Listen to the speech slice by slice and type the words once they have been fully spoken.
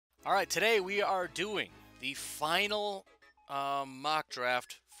All right, today we are doing the final mock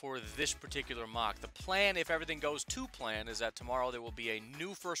draft for this particular mock. The plan, if everything goes to plan, is that tomorrow there will be a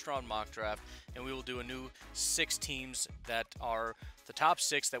new first round mock draft, and we will do a new 6 teams that are the top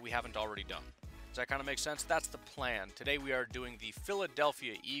 6 that we haven't already done. Does that kind of make sense? That's the plan. Today we are doing the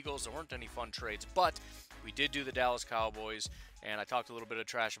Philadelphia Eagles. There weren't any fun trades, but we did do the Dallas Cowboys, and I talked a little bit of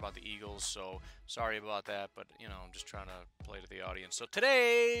trash about the Eagles, so sorry about that, but I'm just trying to play to the audience. So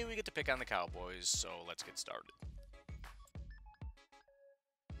today we get to pick on the Cowboys, so let's get started.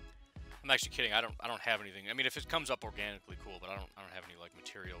 I'm actually kidding. I don't have anything. I mean, if it comes up organically, cool, but I don't have any like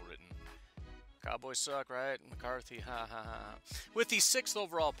material written. Cowboys suck, right? McCarthy, ha ha ha. With the 6th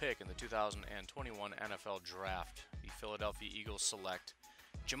overall pick in the 2021 NFL Draft, the Philadelphia Eagles select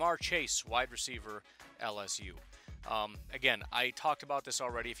Ja'Marr Chase, wide receiver, LSU. Again, I talked about this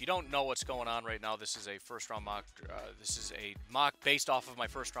already. If you don't know what's going on right now, this is a first-round mock. This is a mock based off of my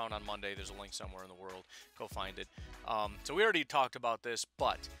first round on Monday. There's a link somewhere in the world. Go find it. So we already talked about this,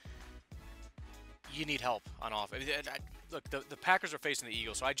 but you need help on offense. Look, the Packers are facing the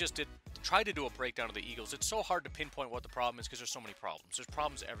Eagles, so I just try to do a breakdown of the Eagles. It's so hard to pinpoint what the problem is because there's so many problems. There's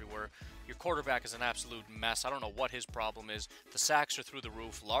problems everywhere. Your quarterback is an absolute mess. I don't know what his problem is. The sacks are through the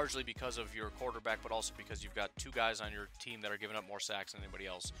roof, largely because of your quarterback, but also because you've got 2 guys on your team that are giving up more sacks than anybody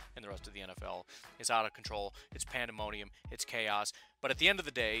else in the rest of the NFL. It's out of control. It's pandemonium. It's chaos. But at the end of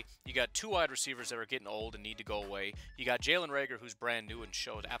the day, you got 2 wide receivers that are getting old and need to go away. You got Jalen Reagor, who's brand new and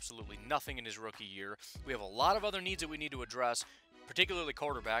showed absolutely nothing in his rookie year. We have a lot of other needs that we need to address, particularly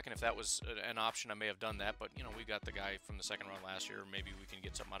quarterback, and if that was an option, I may have done that. But, we got the guy from the second round last year. Maybe we can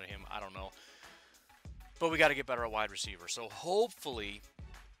get something out of him. I don't know. But we got to get better at wide receiver. So hopefully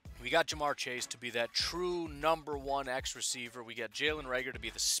we got Ja'Marr Chase to be that true number 1 X receiver. We got Jalen Reagor to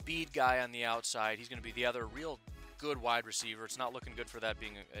be the speed guy on the outside. He's going to be the other real good wide receiver. It's not looking good for that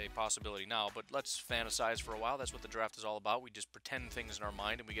being a possibility now, but let's fantasize for a while. That's what the draft is all about. We just pretend things in our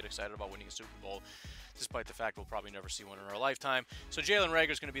mind and we get excited about winning a Super Bowl, despite the fact we'll probably never see one in our lifetime. So Jalen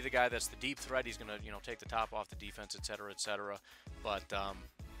Reagor is going to be the guy that's the deep threat. He's going to, take the top off the defense, et cetera, et cetera. But,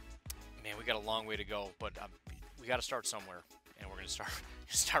 man, we got a long way to go, but we got to start somewhere, and we're going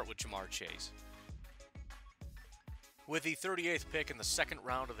to start with Ja'Marr Chase. With the 38th pick in the second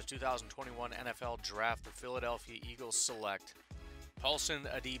round of the 2021 NFL Draft, the Philadelphia Eagles select Paulson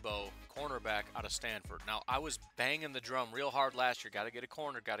Adebo, cornerback out of Stanford. Now, I was banging the drum real hard last year. Got to get a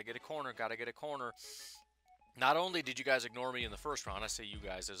corner, got to get a corner, got to get a corner. Not only did you guys ignore me in the first round, I say you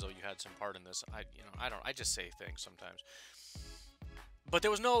guys as though you had some part in this. I just say things sometimes. But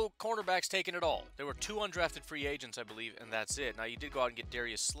there was no cornerbacks taken at all. There were 2 undrafted free agents, I believe, and that's it. Now, you did go out and get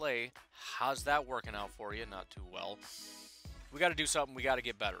Darius Slay. How's that working out for you? Not too well. We got to do something. We got to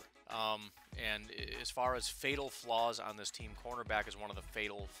get better. And as far as fatal flaws on this team, cornerback is one of the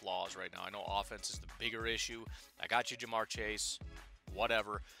fatal flaws right now. I know offense is the bigger issue. I got you, Ja'Marr Chase,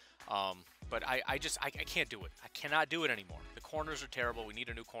 whatever. But I can't do it. I cannot do it anymore. The corners are terrible. We need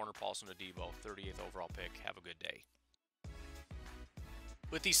a new corner, Paulson Adebo, 38th overall pick. Have a good day.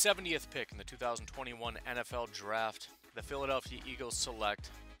 With the 70th pick in the 2021 NFL Draft, the Philadelphia Eagles select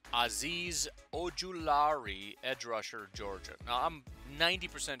Azeez Ojulari, edge rusher, Georgia. Now, I'm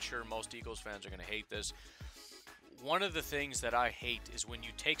 90% sure most Eagles fans are going to hate this. One of the things that I hate is when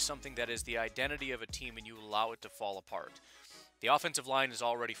you take something that is the identity of a team and you allow it to fall apart. The offensive line is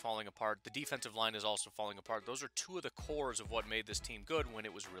already falling apart. The defensive line is also falling apart. Those are 2 of the cores of what made this team good when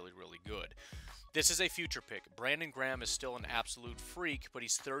it was really, really good. This is a future pick. Brandon Graham is still an absolute freak, but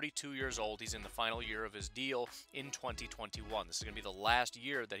he's 32 years old. He's in the final year of his deal in 2021. This is going to be the last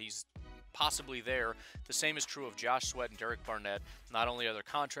year that he's possibly there. The same is true of Josh Sweat and Derek Barnett. Not only are their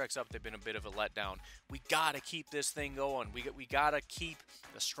contracts up, they've been a bit of a letdown. We got to keep this thing going. We got to keep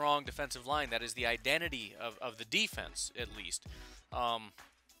a strong defensive line. That is the identity of the defense, at least.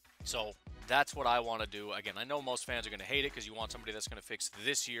 So that's what I want to do. Again, I know most fans are going to hate it because you want somebody that's going to fix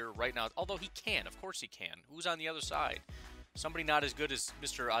this year right now. Although he can. Of course he can. Who's on the other side? Somebody not as good as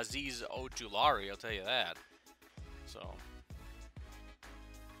Mr. Azeez Ojulari, I'll tell you that. So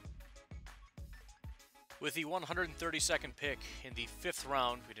with the 132nd pick in the 5th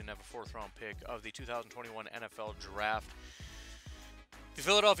round, we didn't have a 4th round pick of the 2021 NFL Draft, the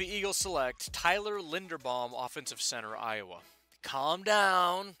Philadelphia Eagles select Tyler Linderbaum, offensive center, Iowa. Calm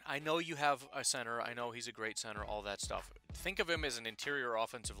down. I know you have a center. I know he's a great center, all that stuff. Think of him as an interior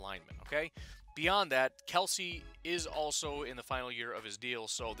offensive lineman, okay? Beyond that, Kelsey is also in the final year of his deal,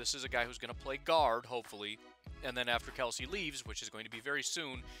 so this is a guy who's going to play guard, hopefully, and then after Kelsey leaves, which is going to be very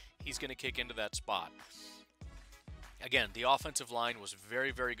soon, he's going to kick into that spot. Again, the offensive line was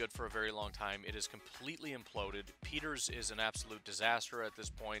very, very good for a very long time. It is completely imploded. Peters is an absolute disaster at this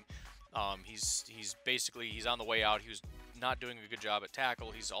point. He's basically he's on the way out. He was not doing a good job at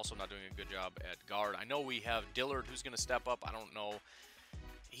tackle. He's also not doing a good job at guard. I know we have Dillard who's going to step up. I don't know.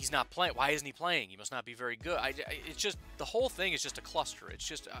 He's not playing. Why isn't he playing? He must not be very good. It's just the whole thing is just a cluster. It's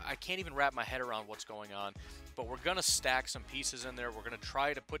just I can't even wrap my head around what's going on. But we're going to stack some pieces in there. We're going to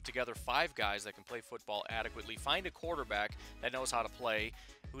try to put together 5 guys that can play football adequately. Find a quarterback that knows how to play,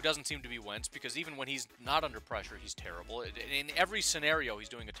 who doesn't seem to be Wentz, because even when he's not under pressure, he's terrible. In every scenario, he's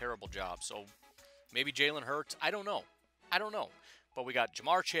doing a terrible job. So maybe Jalen Hurts. I don't know. But we got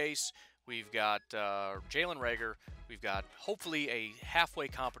Jamar Chase. We've got Jalen Reagor. We've got hopefully a halfway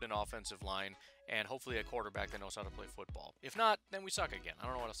competent offensive line and hopefully a quarterback that knows how to play football. If not, then we suck again. I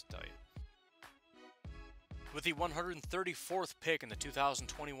don't know what else to tell you. With the 134th pick in the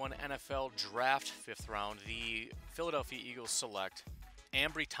 2021 NFL Draft, 5th round, the Philadelphia Eagles select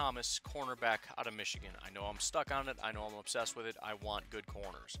Ambry Thomas, cornerback out of Michigan. I know I'm stuck on it. I know I'm obsessed with it. I want good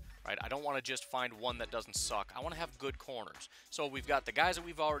corners, right? I don't want to just find one that doesn't suck. I want to have good corners. So we've got the guys that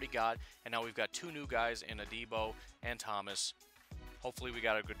we've already got, and now we've got 2 new guys in Adebo and Thomas. Hopefully we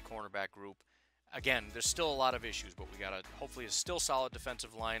got a good cornerback group. Again, there's still a lot of issues, but we got hopefully a still solid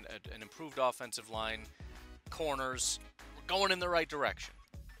defensive line, an improved offensive line, corners. We're going in the right direction.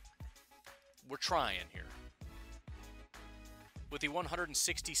 We're trying here. With the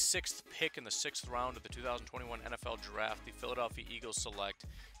 166th pick in the 6th round of the 2021 NFL Draft, the Philadelphia Eagles select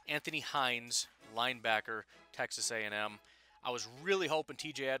Anthony Hines, linebacker, Texas A&M. I was really hoping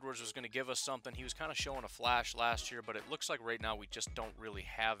TJ Edwards was going to give us something. He was kind of showing a flash last year, but it looks like right now we just don't really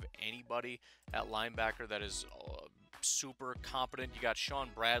have anybody at linebacker that is super competent. You got Sean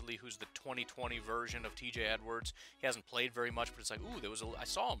Bradley, who's the 2020 version of TJ Edwards. He hasn't played very much, but it's like, ooh, I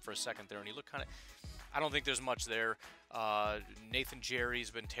saw him for a second there, and he looked kind of... I don't think there's much there. Nathan Jerry's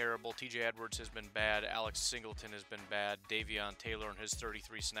been terrible. TJ Edwards has been bad. Alex Singleton has been bad. Davion Taylor and his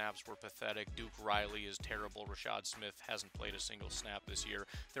 33 snaps were pathetic. Duke Riley is terrible. Rashad Smith hasn't played a single snap this year.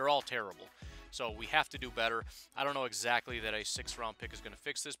 They're all terrible. So we have to do better. I don't know exactly that a 6th round pick is going to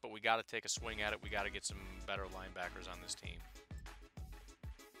fix this, but we got to take a swing at it. We got to get some better linebackers on this team.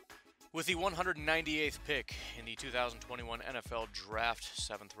 With the 198th pick in the 2021 NFL Draft,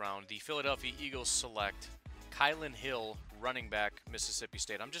 7th round, the Philadelphia Eagles select Kylan Hill, running back, Mississippi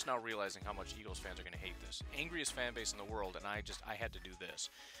State. I'm just now realizing how much Eagles fans are going to hate this. Angriest fan base in the world, and I had to do this.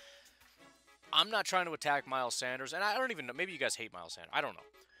 I'm not trying to attack Miles Sanders, and I don't even know. Maybe you guys hate Miles Sanders. I don't know.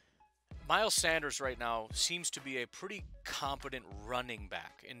 Miles Sanders right now seems to be a pretty competent running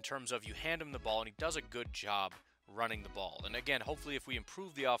back in terms of you hand him the ball, and he does a good job running the ball. And again, hopefully if we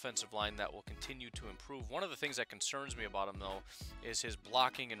improve the offensive line, that will continue to improve. One of the things that concerns me about him, though, is his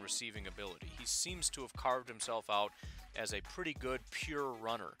blocking and receiving ability. He seems to have carved himself out as a pretty good, pure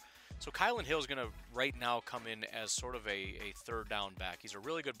runner. So Kylan Hill is going to right now come in as sort of a 3rd down back. He's a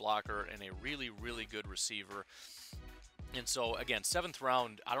really good blocker and a really, really good receiver. And so, again, 7th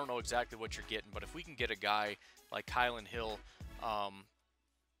round, I don't know exactly what you're getting, but if we can get a guy like Kylan Hill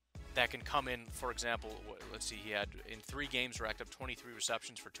that can come in, for example, let's see, he had in 3 games racked up 23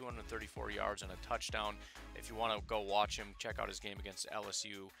 receptions for 234 yards and a touchdown. If you want to go watch him, check out his game against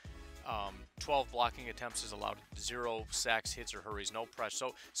LSU. 12 blocking attempts is allowed, 0 sacks, hits, or hurries, no pressure.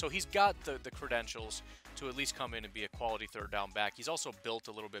 So he's got the credentials to at least come in and be a quality 3rd down back. He's also built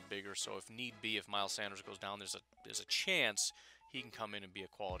a little bit bigger, so if need be, if Miles Sanders goes down, there's a chance he can come in and be a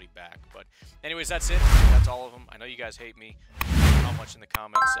quality back. But anyways, that's it. That's all of them. I know you guys hate me. How much in the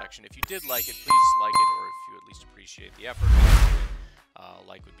comment section. If you did like it, please like it, or if you at least appreciate the effort,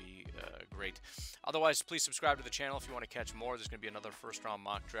 like would be great. Otherwise, please subscribe to the channel if you want to catch more. There's going to be another 1st round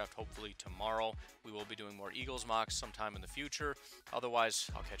mock draft hopefully tomorrow. We will be doing more Eagles mocks sometime in the future. Otherwise,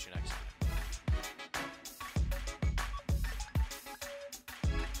 I'll catch you next time.